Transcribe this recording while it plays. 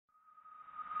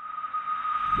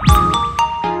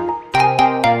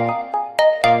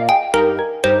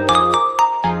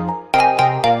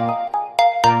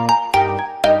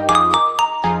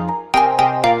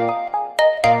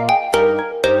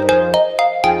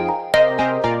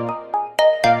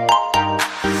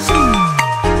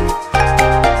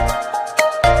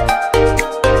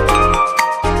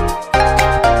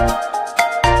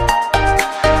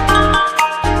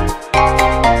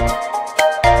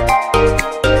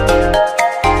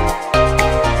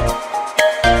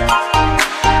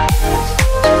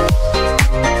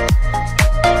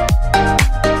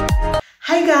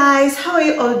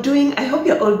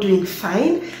doing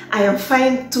fine. I am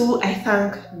fine too, I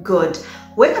thank God.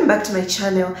 Welcome back to my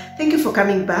channel. Thank you for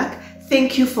coming back.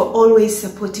 Thank you for always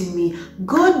supporting me.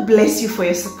 God bless you for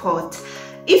your support.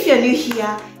 If you're new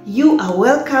here, you are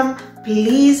welcome.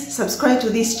 Please subscribe to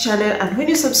this channel, and when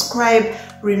you subscribe,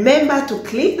 remember to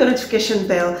click the notification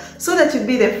bell so that you'll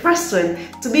be the first one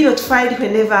to be notified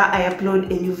whenever I upload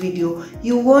a new video.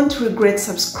 You won't regret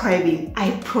subscribing,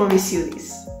 I promise you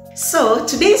this. So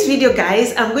today's video,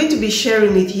 guys, I'm going to be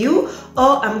sharing with you,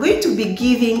 or I'm going to be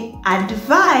giving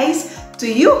advice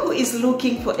to you who is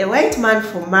looking for a white man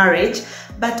for marriage.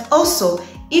 But also,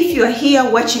 if you are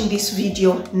here watching this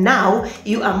video now,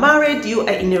 you are married, you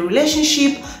are in a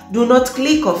relationship, do not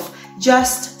click off.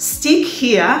 Just stick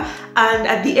here, and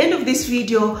at the end of this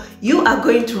video, you are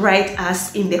going to write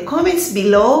us in the comments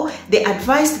below the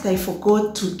advice that I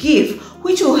forgot to give,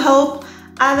 which will help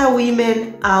other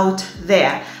women out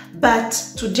there. But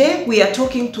today we are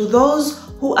talking to those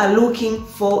who are looking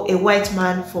for a white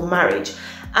man for marriage.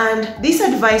 And this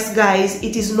advice, guys,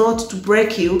 it is not to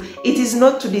break you, it is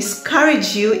not to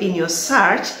discourage you in your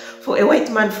search for a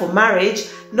white man for marriage,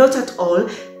 not at all.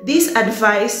 This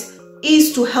advice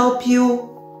is to help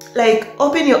you, like,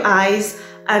 open your eyes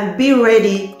and be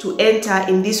ready to enter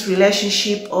in this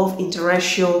relationship of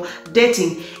interracial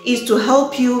dating. Is to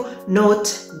help you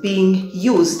not being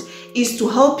used, is to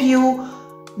help you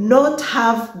not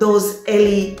have those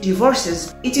early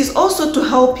divorces. It is also to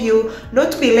help you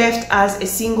not be left as a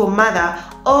single mother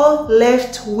or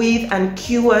left with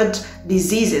uncured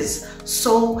diseases.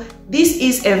 So this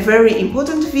is a very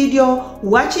important video.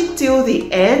 Watch it till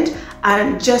the end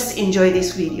and just enjoy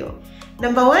this video.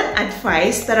 Number one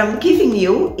advice that I'm giving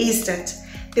you is that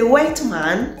the white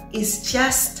man is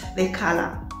just the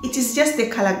color. It is just the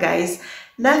color, guys.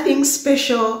 Nothing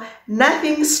special,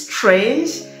 nothing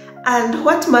strange. And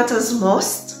what matters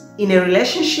most in a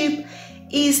relationship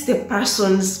is the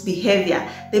person's behavior,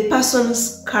 the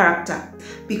person's character.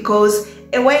 Because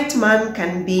a white man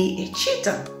can be a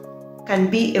cheater,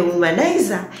 can be a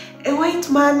womanizer, a white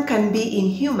man can be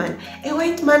inhuman, a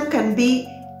white man can be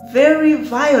very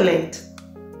violent.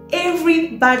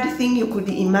 Every bad thing you could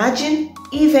imagine,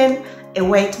 even a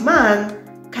white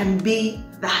man can be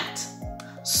that.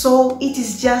 So it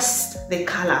is just the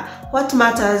color. What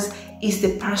matters is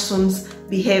the person's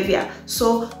behavior.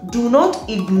 So do not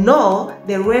ignore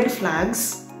the red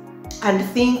flags and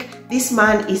think this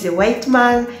man is a white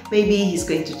man, maybe he's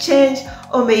going to change,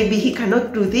 or maybe he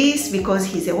cannot do this because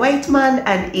he's a white man,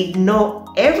 and ignore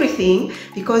everything,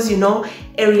 because you know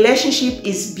a relationship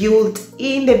is built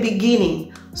in the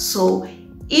beginning. So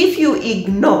if you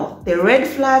ignore the red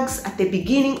flags at the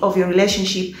beginning of your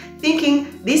relationship,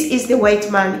 thinking this is the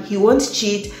white man, he won't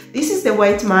cheat, this is the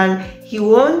white man, he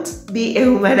won't be a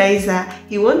womanizer,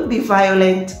 he won't be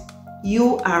violent,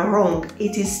 you are wrong.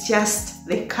 It is just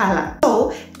the color.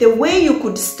 So the way you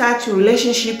could start your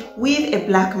relationship with a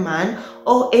black man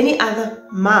or any other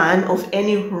man of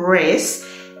any race,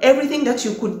 everything that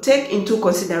you could take into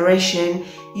consideration,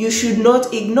 you should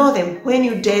not ignore them when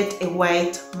you date a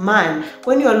white man.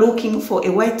 When you are looking for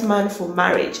a white man for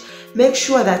marriage, make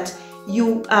sure that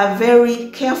you are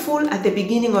very careful at the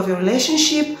beginning of your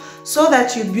relationship so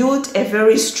that you build a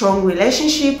very strong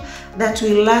relationship that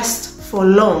will last for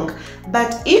long.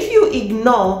 But if you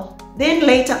ignore, then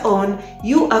later on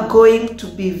you are going to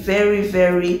be very,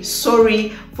 very sorry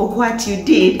for what you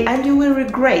did, and you will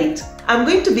regret. I'm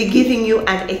going to be giving you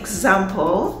an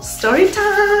example. Story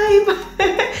time.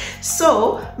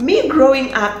 So me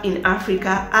growing up in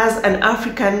Africa as an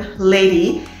African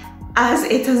lady, as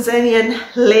a Tanzanian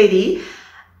lady,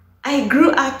 I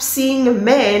grew up seeing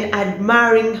men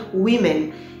admiring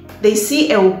women. They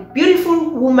see a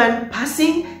beautiful woman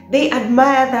passing, they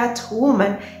admire that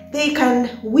woman. They can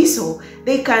whistle,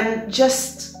 they can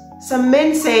just, some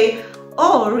men say,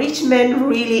 oh, rich men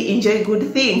really enjoy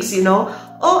good things, you know,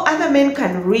 or other men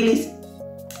can really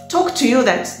talk to you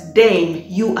that, dang,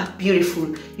 you are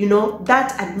beautiful, you know,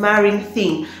 that admiring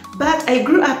thing. But I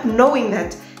grew up knowing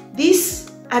that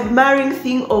this admiring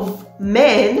thing of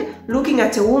men looking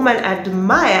at a woman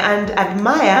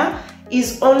admire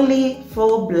is only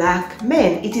for black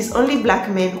men. It is only black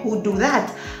men who do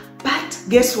that. But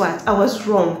guess what? I was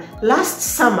wrong. Last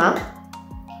summer,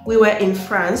 we were in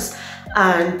France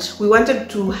and we wanted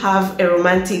to have a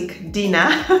romantic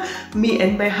dinner, me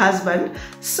and my husband.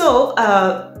 So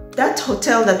that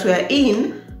hotel that we are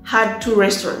in had two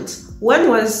restaurants. One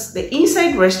was the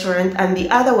inside restaurant and the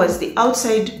other was the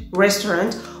outside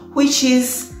restaurant, which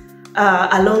is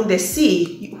along the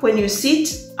sea. When you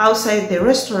sit outside the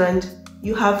restaurant,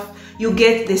 you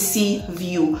get the sea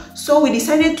view. So we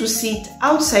decided to sit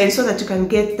outside so that you can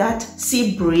get that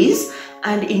sea breeze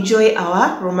and enjoy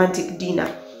our romantic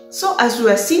dinner. So as we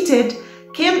were seated,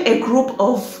 came a group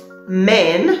of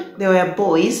men, they were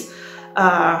boys,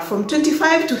 from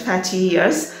 25 to 30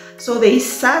 years. So they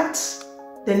sat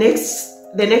the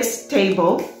next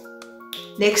table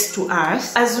next to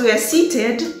us. As we were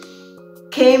seated,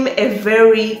 came a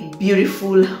very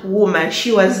beautiful woman.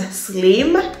 She was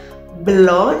slim,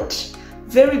 blonde,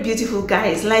 very beautiful,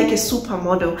 guys, like a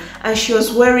supermodel, and she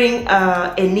was wearing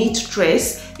a knit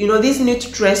dress. You know, this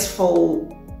knit dress for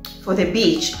the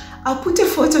beach. I'll put a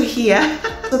photo here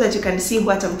so that you can see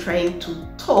what I'm trying to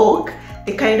talk.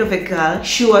 The kind of a girl.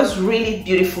 She was really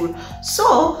beautiful.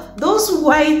 So those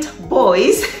white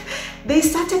boys, they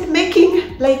started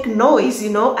making like noise, you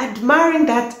know, admiring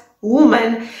that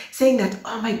woman, saying that,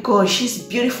 oh my gosh, she's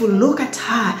beautiful, look at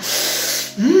her.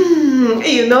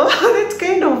 You know, that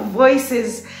kind of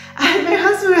voices. And my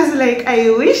husband was like,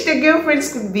 I wish the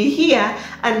girlfriends could be here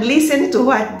and listen to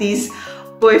what these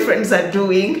boyfriends are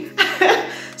doing.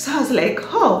 So I was like,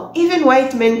 oh, even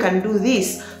white men can do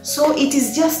this. So it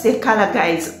is just the color,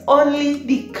 guys, only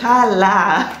the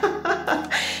color.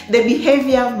 The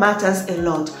behavior matters a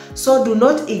lot. So do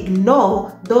not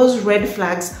ignore those red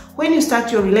flags when you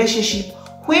start your relationship,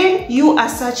 when you are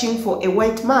searching for a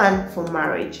white man for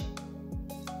marriage.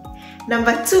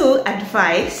 Number 2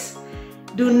 advice,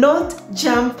 do not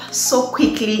jump so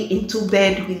quickly into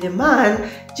bed with a man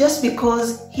just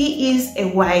because he is a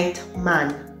white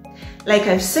man. Like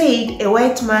I've said, a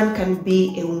white man can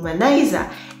be a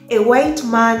womanizer. A white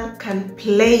man can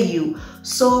play you.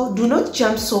 So do not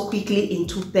jump so quickly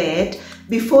into bed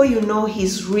before you know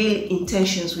his real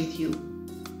intentions with you.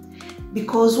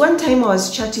 Because one time I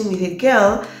was chatting with a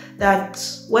girl that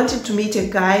wanted to meet a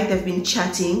guy. They've been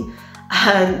chatting,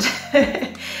 and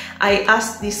I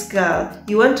asked this girl,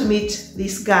 you want to meet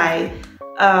this guy,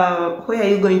 where are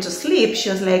you going to sleep? She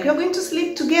was like, we're going to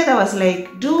sleep together. I was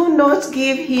like, do not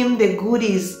give him the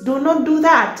goodies. Do not do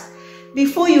that.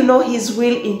 Before you know his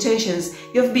real intentions,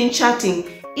 you've been chatting.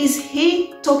 Is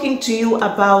he talking to you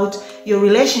about your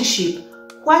relationship?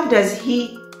 What does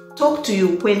he talk to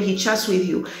you when he chats with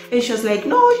you? And she was like,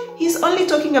 no, he's only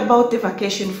talking about the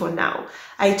vacation for now.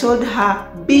 I told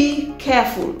her, be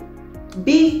careful.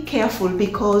 Be careful,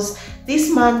 because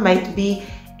this man might be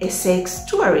a sex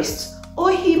tourist,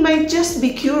 or he might just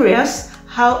be curious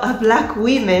how are black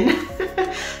women.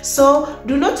 So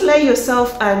do not lie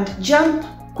yourself and jump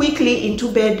quickly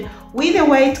into bed with a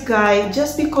white guy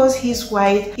just because he's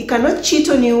white. He cannot cheat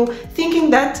on you, thinking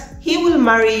that he will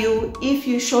marry you if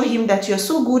you show him that you're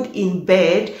so good in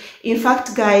bed. In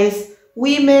fact, guys,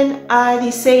 women are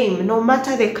the same. No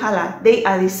matter the color, they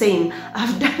are the same.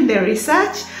 I've done the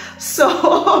research.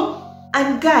 So,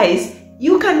 and guys,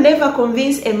 you can never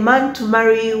convince a man to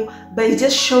marry you by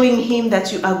just showing him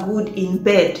that you are good in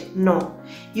bed. No,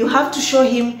 you have to show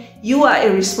him you are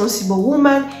a responsible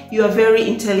woman, you are a very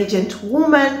intelligent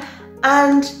woman,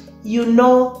 and you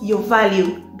know your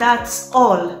value. That's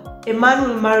all. A man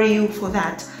will marry you for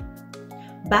that.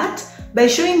 But by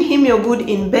showing him you're good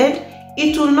in bed,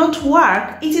 it will not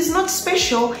work. It is not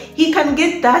special. He can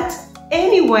get that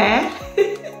anywhere,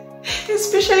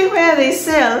 especially where they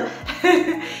sell.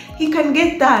 He can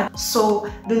get that. So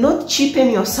do not cheapen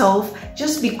yourself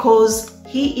just because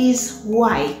he is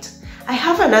white. I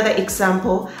have another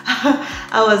example.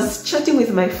 I was chatting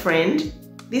with my friend.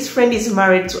 This friend is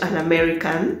married to an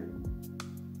American,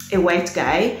 a white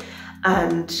guy,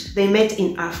 and they met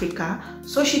in Africa.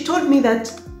 So she told me that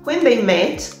when they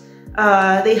met,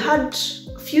 they had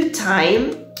few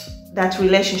time. That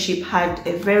relationship had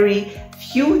a very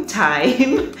few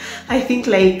time. I think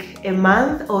like a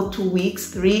month or 2 weeks,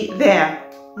 3 there,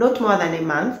 not more than a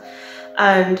month.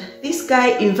 And this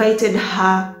guy invited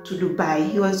her to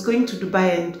Dubai. He was going to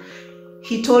Dubai and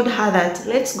he told her that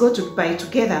let's go to Dubai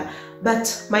together.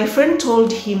 But my friend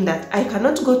told him that I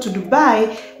cannot go to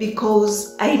Dubai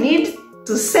because I need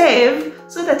to save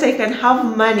so that I can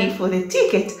have money for the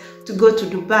ticket to go to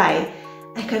Dubai.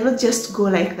 I cannot just go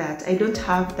like that. I don't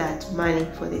have that money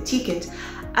for the ticket.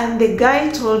 And the guy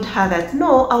told her that,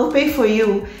 no, I'll pay for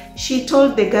you. She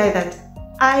told the guy that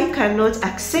I cannot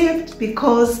accept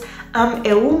because I'm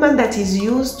a woman that is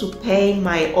used to paying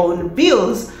my own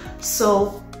bills.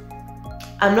 So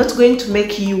I'm not going to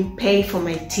make you pay for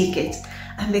my ticket.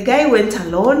 And the guy went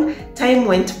alone. Time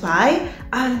went by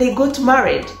and they got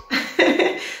married.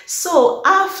 So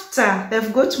after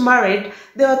they've got married,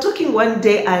 they were talking one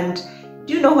day, and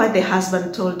do you know what the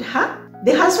husband told her?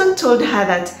 The husband told her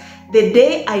that the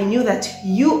day I knew that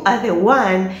you are the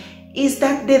one is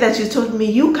that day that you told me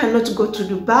you cannot go to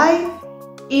Dubai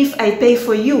if I pay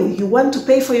for you. You want to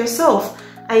pay for yourself.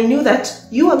 I knew that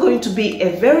you are going to be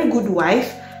a very good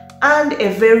wife and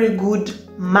a very good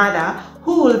mother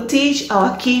who will teach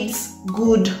our kids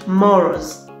good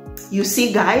morals. You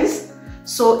see, guys,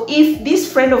 so if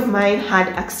this friend of mine had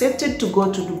accepted to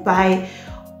go to Dubai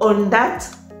on that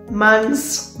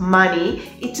man's money,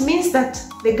 it means that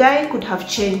the guy could have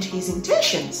changed his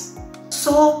intentions.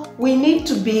 So we need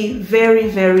to be very,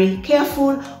 very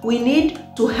careful. We need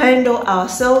to handle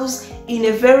ourselves in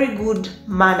a very good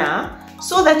manner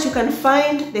so that you can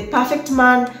find the perfect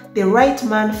man, the right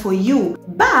man for you.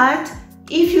 But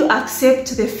if you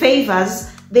accept the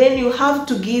favors, then you have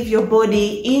to give your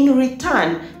body in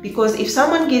return, because if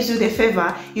someone gives you the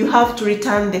favor, you have to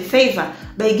return the favor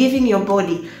by giving your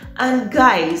body. And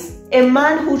guys, a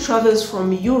man who travels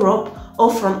from Europe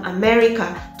or from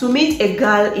America to meet a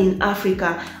girl in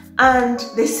Africa and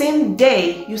the same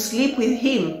day you sleep with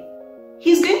him,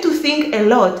 he's going to think a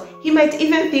lot. He might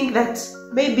even think that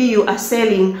maybe you are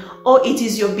selling, or it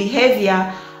is your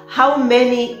behavior, how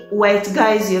many white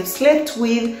guys you have slept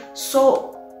with. So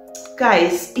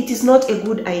guys, it is not a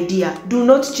good idea. Do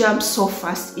not jump so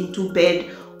fast into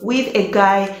bed with a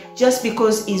guy just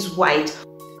because he's white.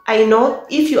 I know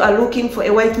if you are looking for a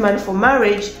white man for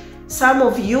marriage, some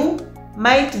of you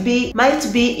might be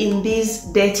in these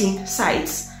dating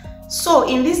sites. So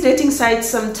in these dating sites,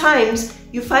 sometimes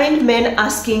you find men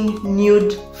asking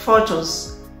nude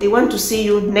photos. They want to see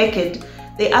you naked.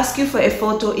 They ask you for a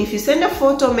photo. If you send a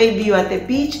photo, maybe you're at the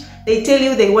beach, they tell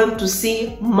you they want to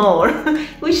see more,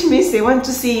 which means they want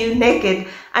to see you naked.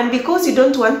 And because you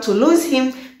don't want to lose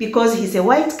him, because he's a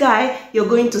white guy, you're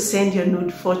going to send your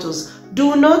nude photos.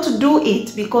 Do not do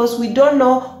it, because we don't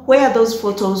know where those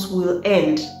photos will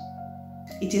end.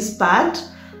 It is bad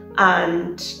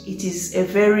and it is a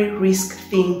very risky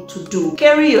thing to do.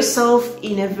 Carry yourself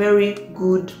in a very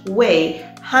good way.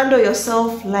 Handle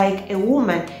yourself like a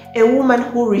woman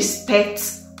who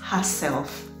respects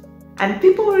herself. And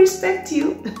people will respect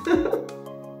you.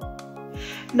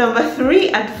 Number 3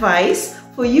 advice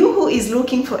for you who is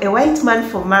looking for a white man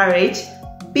for marriage: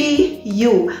 be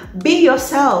you. Be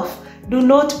yourself. Do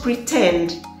not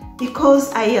pretend.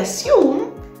 Because I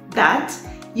assume that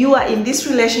you are in this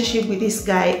relationship with this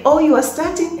guy, or you are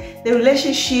starting the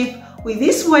relationship with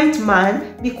this white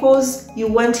man because you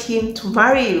want him to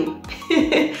marry you.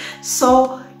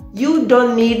 So you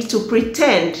don't need to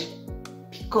pretend,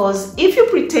 because if you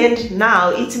pretend now,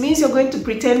 it means you're going to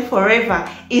pretend forever.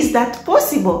 Is that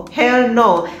possible? Hell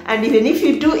no. And even if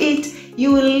you do it,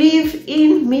 you will live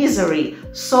in misery.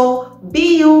 So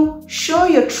be you, show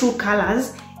your true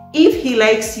colors. If he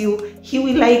likes you, he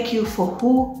will like you for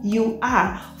who you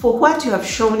are, for what you have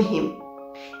shown him.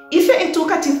 If you're a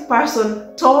talkative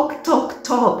person, talk, talk,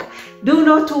 talk. Do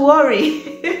not worry.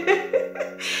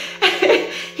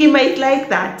 He might like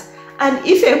that. And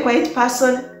if you're a quiet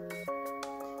person,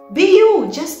 be you,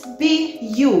 just be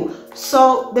you.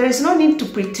 So there is no need to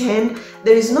pretend.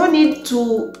 There is no need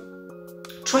to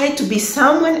try to be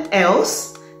someone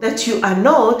else that you are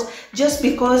not just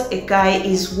because a guy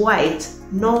is white.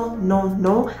 No, no,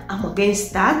 no, I'm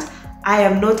against that. I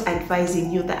am not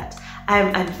advising you that. I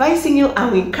am advising you,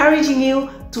 I'm encouraging you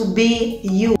to be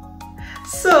you.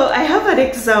 So I have an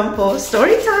example,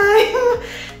 story time.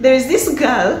 There is this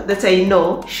girl that I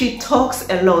know, she talks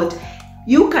a lot.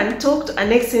 You can talk to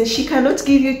an extent, she cannot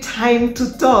give you time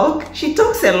to talk. She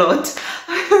talks a lot.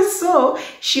 So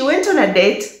she went on a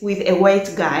date with a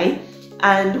white guy,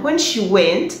 and when she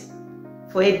went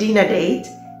for a dinner date,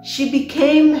 she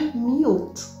became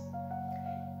mute.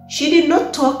 She did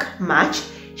not talk much.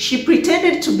 She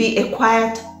pretended to be a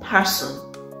quiet person.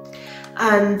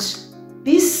 And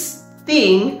this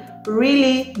thing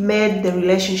really made the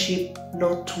relationship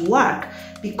not to work,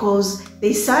 because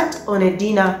they sat on a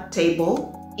dinner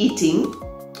table eating.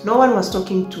 No one was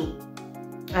talking to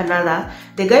another.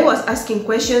 The guy was asking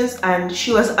questions and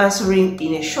she was answering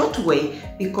in a short way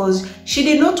because she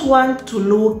did not want to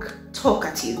look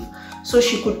talkative. So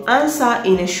she could answer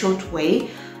in a short way,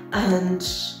 and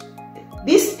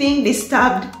this thing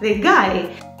disturbed the guy.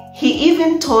 He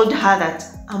even told her that,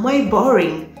 "Am I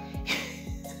boring?"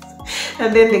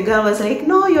 And then the girl was like,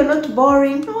 "No, you're not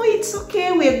boring. No, it's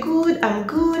okay. We're good.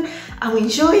 I'm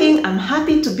enjoying. I'm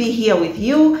happy to be here with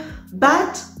you."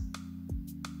 But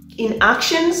in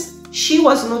actions, she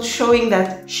was not showing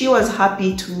that she was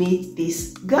happy to meet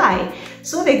this guy.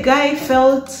 So the guy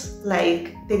felt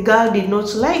like the girl did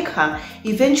not like her.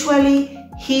 Eventually,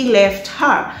 he left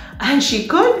her, and she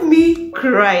called me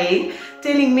crying,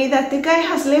 telling me that the guy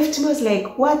has left me. I was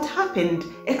like, "What happened?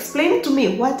 Explain to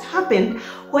me what happened.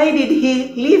 Why did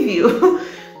he leave you?"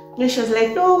 And she was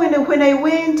like, "No, when I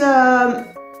went,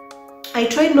 I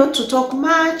tried not to talk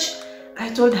much." I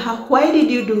told her, "Why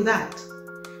did you do that?"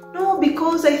 No,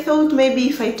 because I thought maybe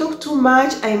if I talk too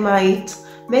much, I might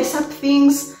mess up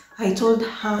things. I told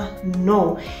her,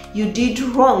 no, you did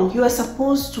wrong. You are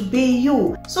supposed to be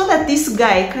you, so that this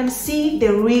guy can see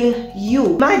the real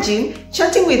you. Imagine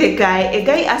chatting with a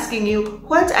guy asking you,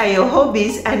 what are your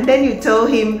hobbies? And then you tell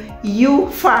him you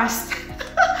first.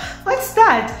 What's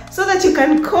that? So that you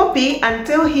can copy and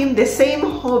tell him the same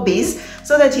hobbies,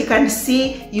 so that he can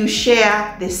see you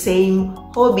share the same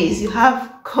hobbies. You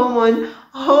have common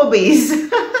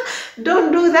hobbies.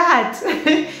 Don't do that.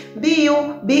 Be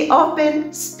you, be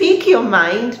open, speak your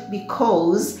mind,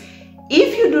 because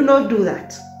if you do not do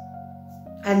that,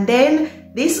 and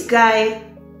then this guy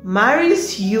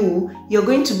marries you, you're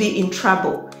going to be in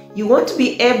trouble. You want to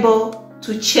be able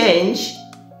to change.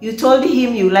 You told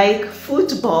him you like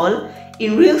football.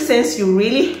 In real sense, you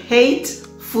really hate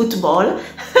football.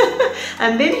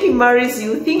 And then he marries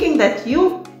you thinking that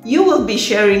you will be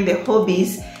sharing the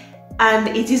hobbies, and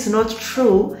it is not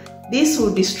true. This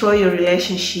will destroy your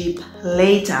relationship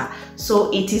later. So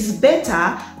it is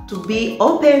better to be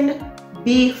open,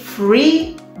 be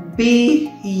free,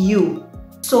 be you.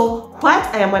 So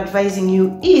what I am advising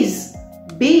you is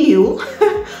be you,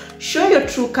 show your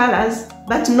true colors,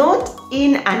 but not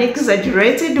in an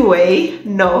exaggerated way.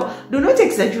 No, do not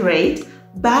exaggerate,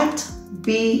 but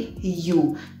be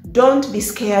you. Don't be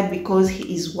scared because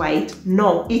he is white.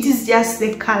 No, it is just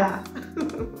the color.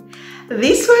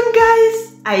 This one, guys,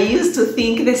 I used to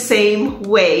think the same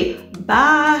way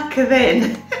back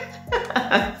then,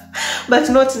 but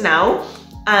not now.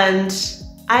 And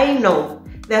I know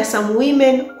there are some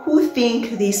women who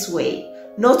think this way.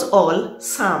 Not all,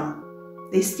 some.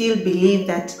 They still believe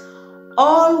that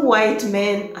all white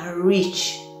men are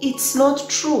rich. It's not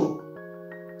true.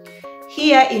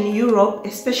 Here in Europe,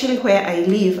 especially where I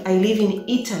live in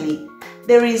Italy,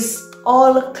 there is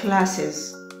all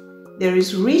classes. There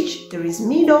is rich, there is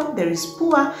middle, there is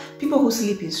poor, people who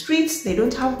sleep in streets, they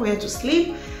don't have where to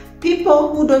sleep,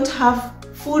 people who don't have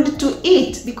food to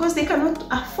eat because they cannot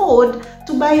afford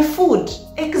to buy food,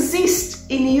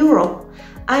 exist in Europe.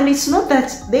 And it's not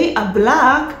that they are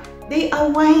black, they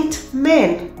are white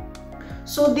men.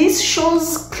 So this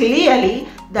shows clearly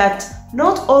that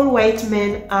not all white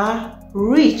men are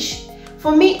rich.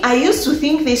 For me, I used to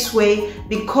think this way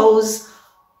because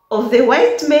of the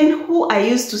white men who I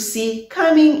used to see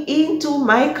coming into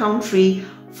my country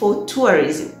for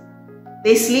tourism.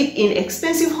 They sleep in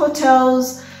expensive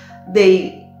hotels,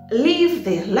 they live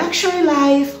their luxury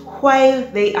life while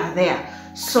they are there.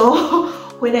 So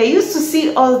when I used to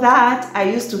see all that, I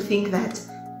used to think that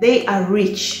they are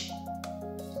rich.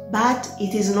 But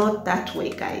it is not that way,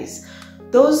 guys.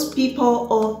 Those people,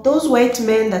 or those white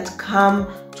men that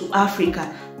come to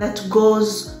Africa, that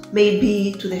goes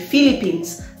maybe to the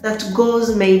Philippines, that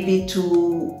goes maybe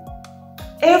to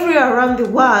everywhere around the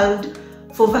world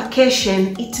for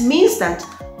vacation, it means that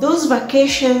those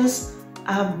vacations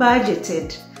are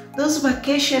budgeted. Those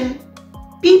vacation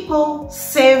people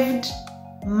saved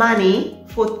money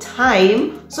for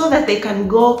time so that they can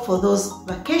go for those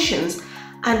vacations.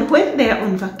 And when they're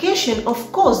on vacation,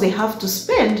 of course, they have to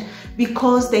spend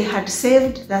because they had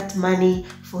saved that money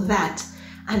for that.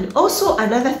 And also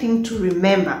another thing to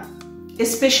remember,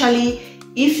 especially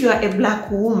if you are a black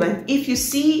woman, if you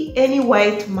see any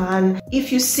white man,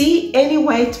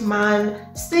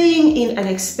 staying in an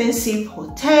expensive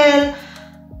hotel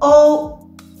or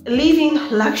living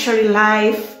luxury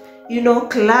life, you know,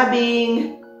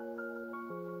 clubbing,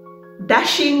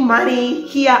 dashing money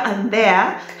here and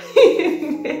there,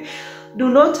 do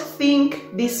not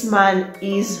think this man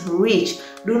is rich.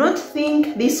 Do not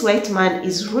think this white man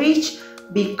is rich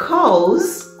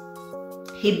because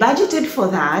he budgeted for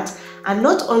that. And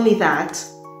not only that,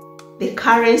 the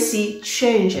currency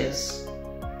changes.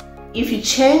 If you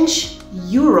change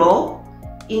euro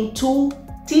into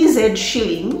TZ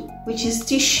shilling, which is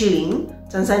T shilling,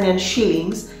 Tanzanian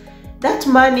shillings, that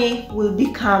money will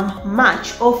become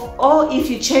much of, or if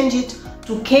you change it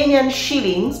to Kenyan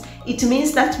shillings, it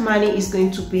means that money is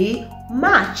going to be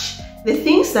much. The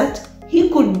things that he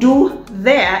could do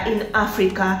there in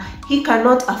Africa, he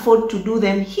cannot afford to do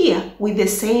them here with the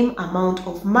same amount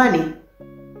of money.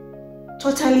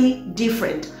 Totally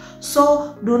different.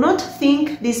 So do not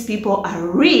think these people are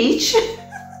rich.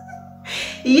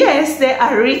 Yes, there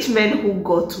are rich men who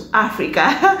go to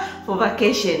Africa for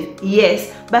vacation,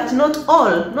 yes, but not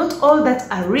all that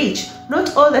are rich,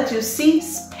 not all that you see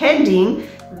spending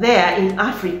there in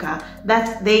Africa,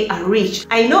 that they are rich.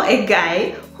 I know a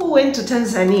guy who went to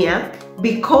Tanzania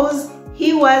because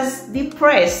he was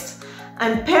depressed,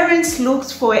 and parents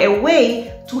looked for a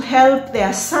way to help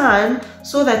their son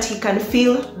so that he can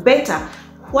feel better.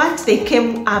 What they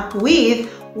came up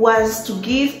with was to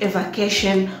give a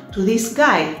vacation to this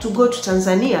guy to go to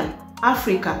Tanzania,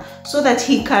 Africa, so that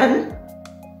he can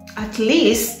at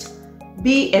least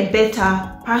be a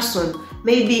better person.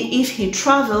 Maybe if he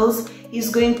travels, he's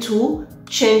going to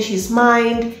change his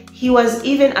mind. He was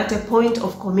even at a point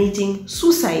of committing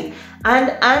suicide.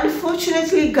 And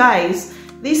unfortunately, guys,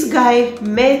 this guy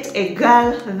met a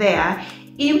girl there,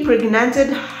 impregnated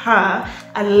her,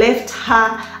 and left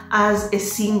her as a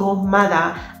single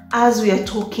mother as we are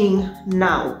talking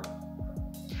now.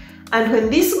 And when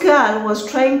this girl was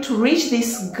trying to reach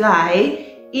this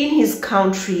guy in his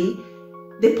country,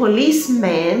 the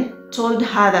policeman told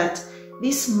her that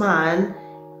this man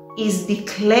is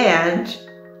declared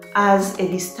as a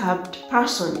disturbed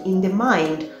person in the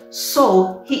mind,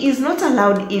 so he is not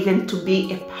allowed even to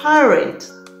be a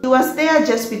parent. He was there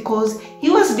just because he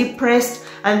was depressed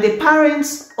and the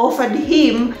parents offered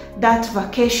him that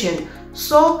vacation.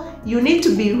 So you need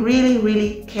to be really,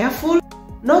 really careful.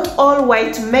 Not all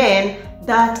white men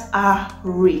that are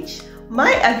rich.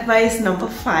 My advice number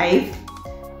 5,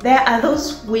 there are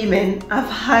those women, I've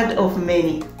heard of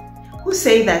many, who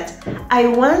say that I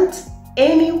want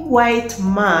any white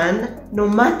man, no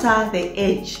matter the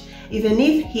age, even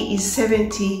if he is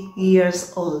 70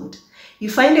 years old. You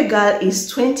find a girl is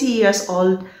 20 years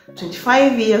old,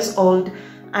 25 years old,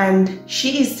 and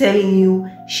she is telling you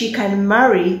she can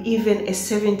marry even a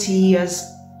 70 years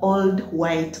old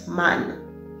white man.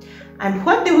 And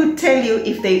what they will tell you,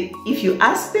 if you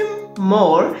ask them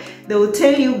more, they will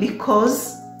tell you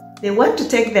because they want to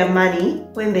take their money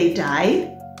when they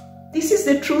die. This is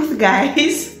the truth,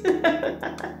 guys.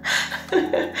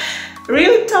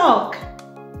 Real talk.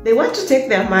 They want to take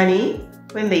their money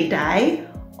when they die,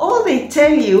 or they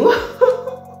tell you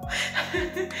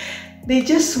they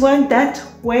just want that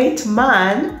white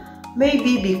man,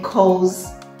 maybe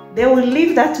because they will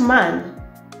leave that man.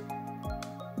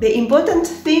 The important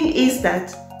thing is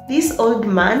that this old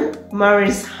man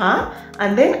marries her,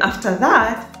 and then after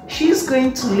that, she's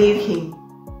going to leave him.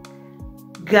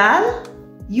 Girl,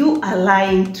 you are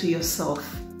lying to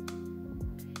yourself.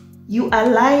 You are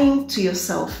lying to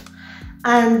yourself.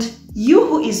 And you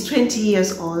who is 20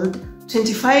 years old,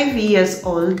 25 years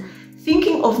old,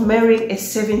 thinking of marrying a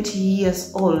 70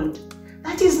 years old,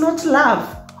 that is not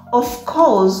love. Of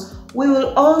course, we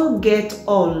will all get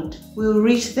old. We will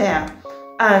reach there.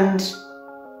 And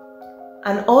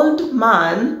an old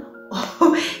man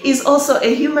is also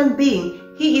a human being.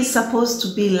 He is supposed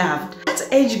to be loved. That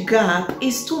age gap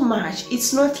is too much.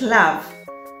 It's not love.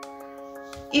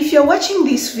 If you're watching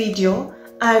this video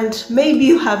and maybe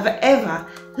you have ever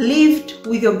lived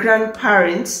with your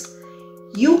grandparents,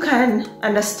 you can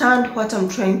understand what I'm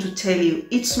trying to tell you.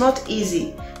 It's not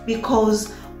easy,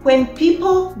 because when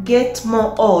people get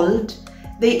more old,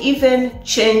 they even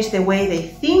change the way they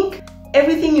think.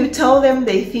 Everything you tell them,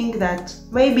 they think that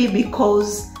maybe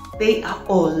because they are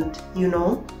old, you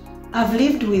know. I've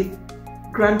lived with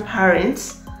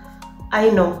grandparents. I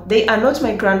know they are not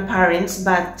my grandparents,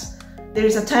 but there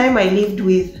is a time I lived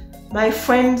with my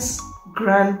friend's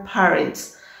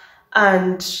grandparents,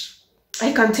 and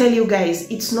I can tell you guys,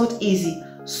 it's not easy.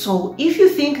 So if you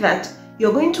think that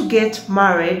you're going to get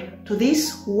married to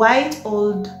this white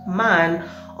old man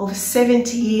of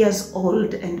 70 years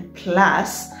old and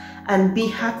plus and be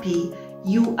happy,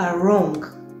 you are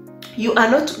wrong. You are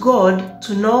not God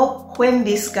to know when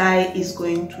this guy is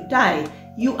going to die.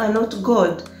 You are not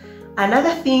God.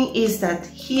 Another thing is that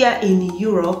here in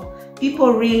Europe,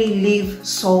 people really live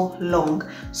so long.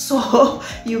 So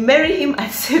you marry him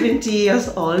at 70 years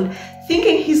old,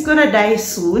 thinking he's gonna die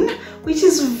soon, which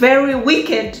is very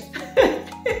wicked.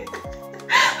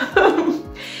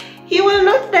 He will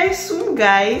not die soon,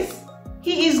 guys.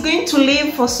 He is going to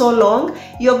live for so long.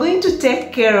 You're going to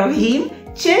take care of him,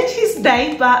 change his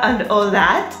diaper and all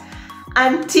that,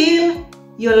 until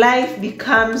your life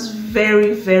becomes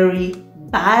very, very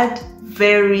bad,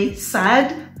 very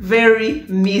sad, very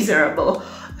miserable.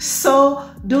 So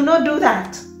do not do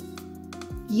that.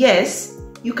 Yes,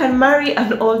 you can marry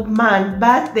an old man,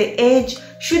 but the age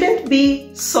shouldn't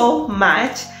be so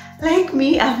much. Like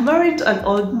me, I've married an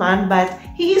old man, but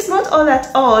he is not all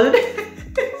that old.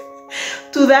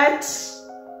 To that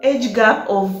age gap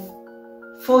of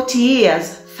 40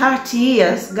 years, 30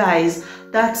 years, guys,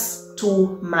 that's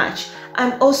too much.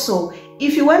 And also,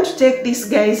 if you want to take this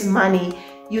guy's money,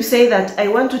 you say that I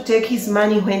want to take his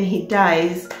money when he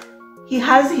dies. He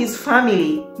has his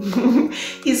family.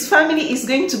 His family is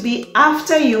going to be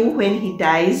after you when he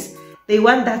dies. They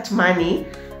want that money,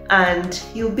 and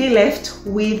you'll be left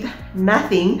with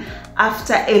nothing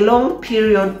after a long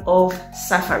period of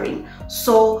suffering.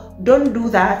 So don't do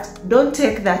that. Don't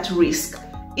take that risk.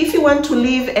 If you want to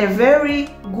live a very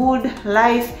good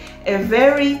life, a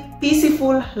very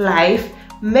peaceful life,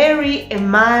 marry a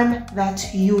man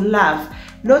that you love,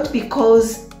 not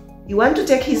because you want to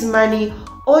take his money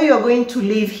or you're going to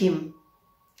leave him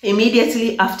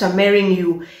immediately after marrying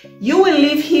you. You will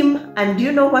leave him, and do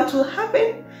you know what will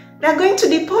happen? They're going to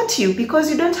deport you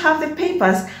because you don't have the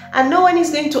papers, and no one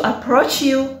is going to approach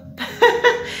you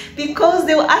because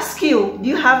they will ask you, do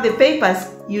you have the papers?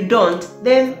 You don't,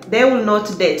 then they will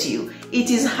not date you. It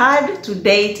is hard to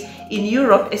date in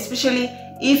Europe, especially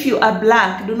if you are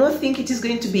black. Do not think it is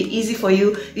going to be easy for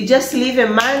you. You just leave a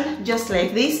man just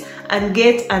like this and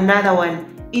get another one.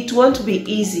 It won't be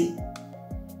easy.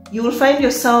 You will find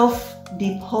yourself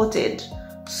deported.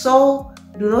 So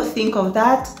do not think of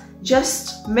that.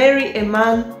 Just marry a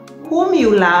man whom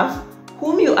you love,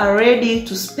 whom you are ready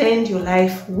to spend your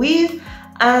life with.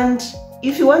 And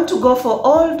if you want to go for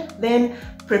old, then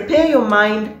prepare your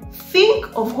mind. Think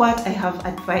of what I have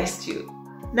advised you.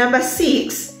 Number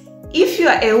 6, if you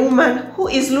are a woman who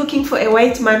is looking for a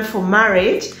white man for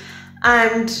marriage,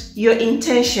 and your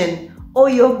intention or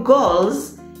your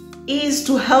goals is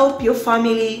to help your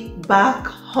family back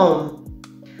home,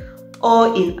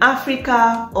 or in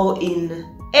Africa, or in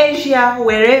Asia,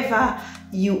 wherever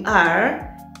you are,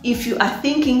 if you are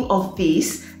thinking of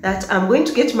this, that I'm going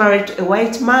to get married to a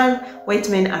white man, white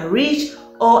men are rich,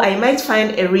 or I might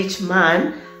find a rich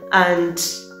man and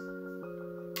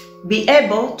be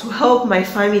able to help my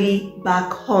family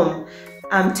back home,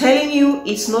 I'm telling you,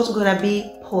 it's not gonna be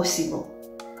possible.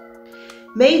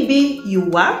 Maybe you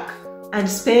work and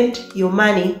spend your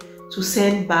money to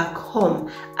send back home,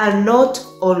 and not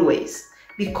always,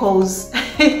 because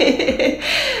there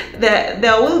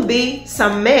will be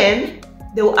some men,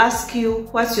 they will ask you,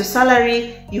 what's your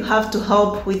salary? You have to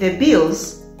help with the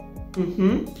bills.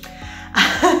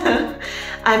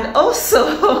 And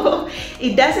also,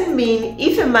 it doesn't mean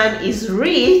if a man is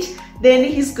rich, then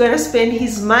he's gonna spend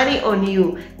his money on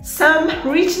you. Some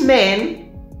rich men,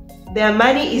 their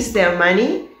money is their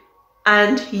money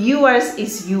and yours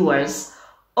is yours.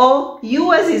 Or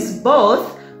yours is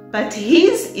both, but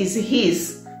his is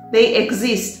his. They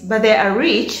exist, but they are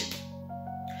rich.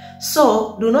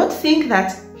 So do not think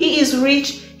that he is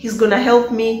rich, he's gonna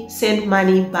help me send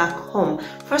money back home.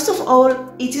 First of all,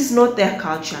 it is not their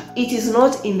culture. It is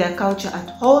not in their culture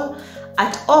at all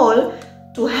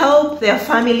to help their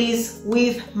families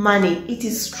with money. It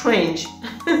is strange.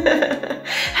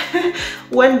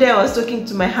 One day I was talking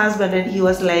to my husband and he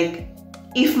was like,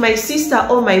 if my sister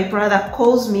or my brother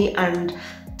calls me and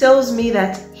tells me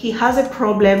that he has a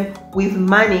problem with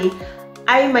money,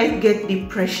 I might get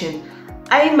depression.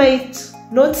 I might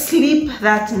not sleep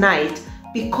that night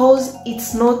because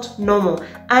it's not normal.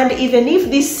 And even if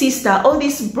this sister or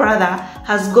this brother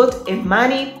has got a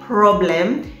money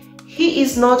problem, he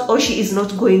is not or she is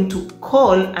not going to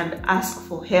call and ask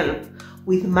for help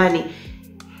with money.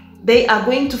 They are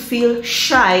going to feel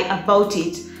shy about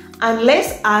it,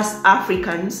 unless as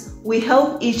Africans, we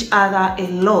help each other a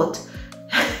lot.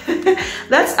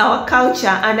 That's our culture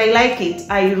and I like it.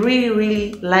 I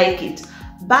really like it.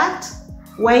 But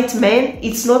white men,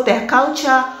 it's not their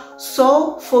culture,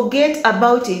 so forget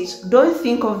about it. Don't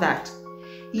think of that.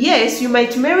 Yes, you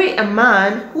might marry a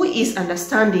man who is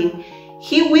understanding.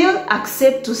 He will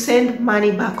accept to send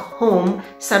money back home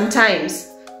sometimes,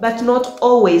 but not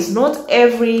always, not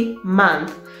every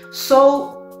month.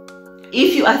 So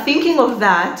if you are thinking of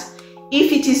that,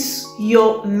 if it is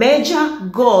your major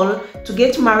goal to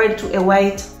get married to a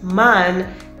white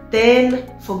man,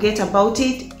 then forget about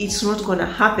it. It's not gonna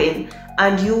happen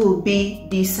and you will be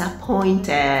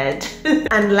disappointed.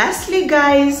 And lastly,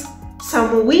 guys,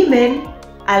 some women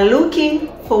are looking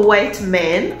for white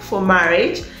men for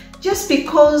marriage just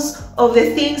because of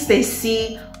the things they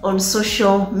see on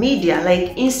social media,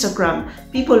 like Instagram.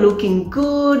 People looking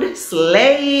good,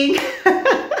 slaying,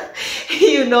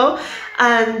 you know,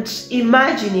 and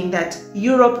imagining that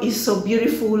Europe is so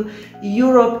beautiful.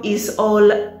 Europe is all,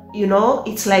 you know,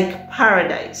 it's like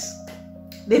paradise.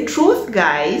 The truth,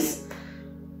 guys,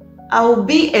 I'll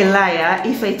be a liar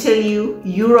if I tell you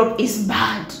Europe is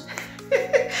bad.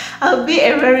 I'll be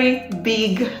a very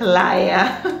big liar.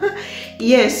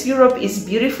 Yes, Europe is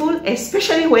beautiful,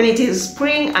 especially when it is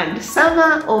spring and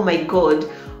summer. Oh my God,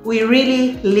 we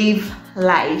really live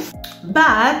life.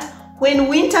 But when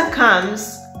winter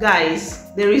comes,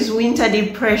 guys, there is winter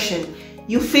depression.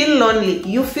 You feel lonely,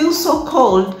 you feel so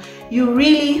cold, you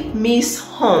really miss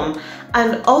home.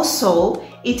 And also,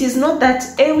 it is not that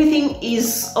everything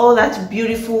is all that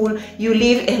beautiful. You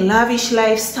live a lavish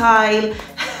lifestyle.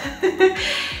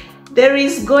 There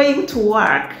is going to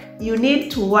work. You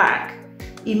need to work.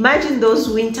 Imagine those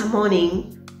winter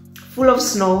mornings full of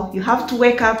snow. You have to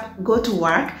wake up, go to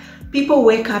work. People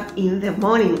wake up in the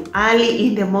morning, early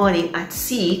in the morning at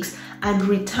 6 and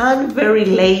return very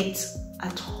late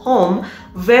at home,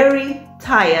 very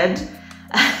tired.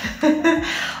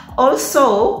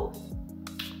 Also,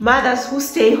 mothers who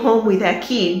stay home with their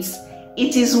kids,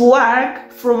 it is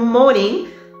work from morning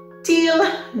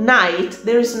till night.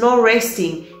 There is no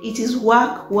resting. It is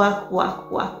work, work,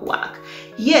 work, work, work.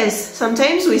 Yes,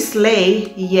 sometimes we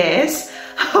slay, yes.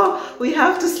 We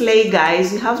have to slay,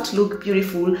 guys. We have to look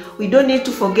beautiful. We don't need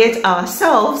to forget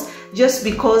ourselves just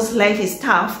because life is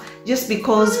tough, just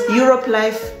because Europe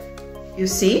life, you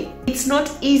see, it's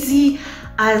not easy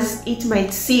as it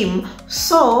might seem.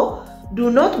 So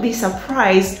do not be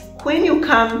surprised when you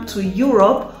come to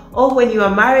Europe or when you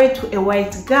are married to a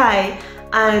white guy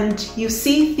and you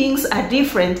see things are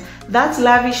different. That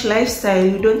lavish lifestyle,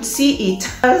 you don't see it.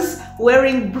 As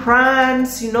wearing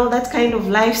brands, you know, that kind of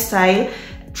lifestyle,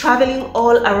 traveling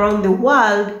all around the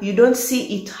world, you don't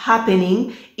see it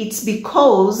happening. It's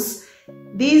because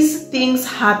these things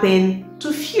happen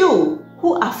to few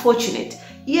who are fortunate.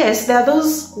 Yes, there are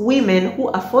those women who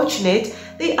are fortunate.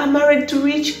 They are married to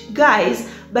rich guys.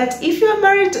 But if you are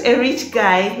married to a rich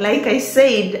guy, like I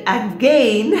said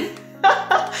again,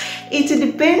 it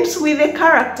depends with the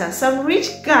character. Some rich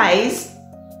guys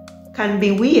can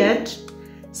be weird.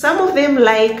 Some of them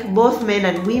like both men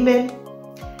and women.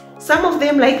 Some of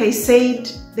them, like I said,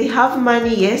 they have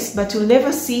money, yes, but you'll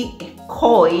never see a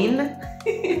coin.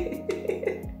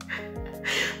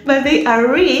 But they are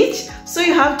rich, so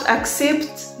you have to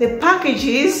accept the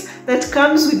packages that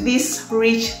comes with this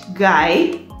rich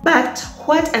guy. But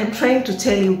what I'm trying to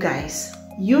tell you guys,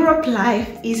 Europe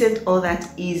life isn't all that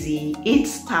easy.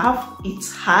 It's tough,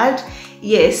 it's hard.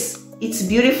 Yes, it's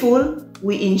beautiful.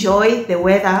 We enjoy the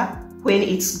weather when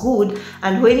it's good,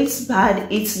 and when it's bad,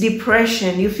 it's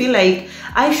depression. You feel like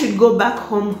I should go back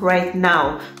home right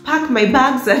now, pack my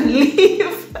bags and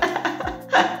leave.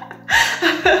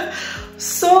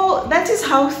 So that is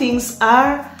how things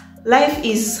are. Life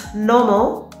is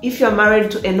normal. If you're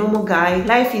married to a normal guy,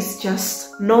 life is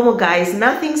just normal, guys.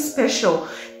 Nothing special,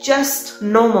 just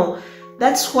normal.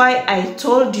 That's why I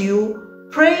told you,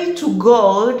 pray to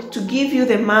God to give you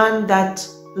the man that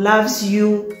loves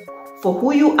you for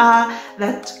who you are,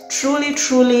 that truly,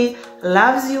 truly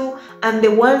loves you, and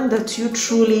the one that you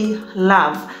truly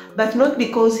love, but not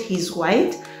because he's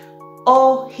white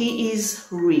or he is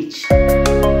rich.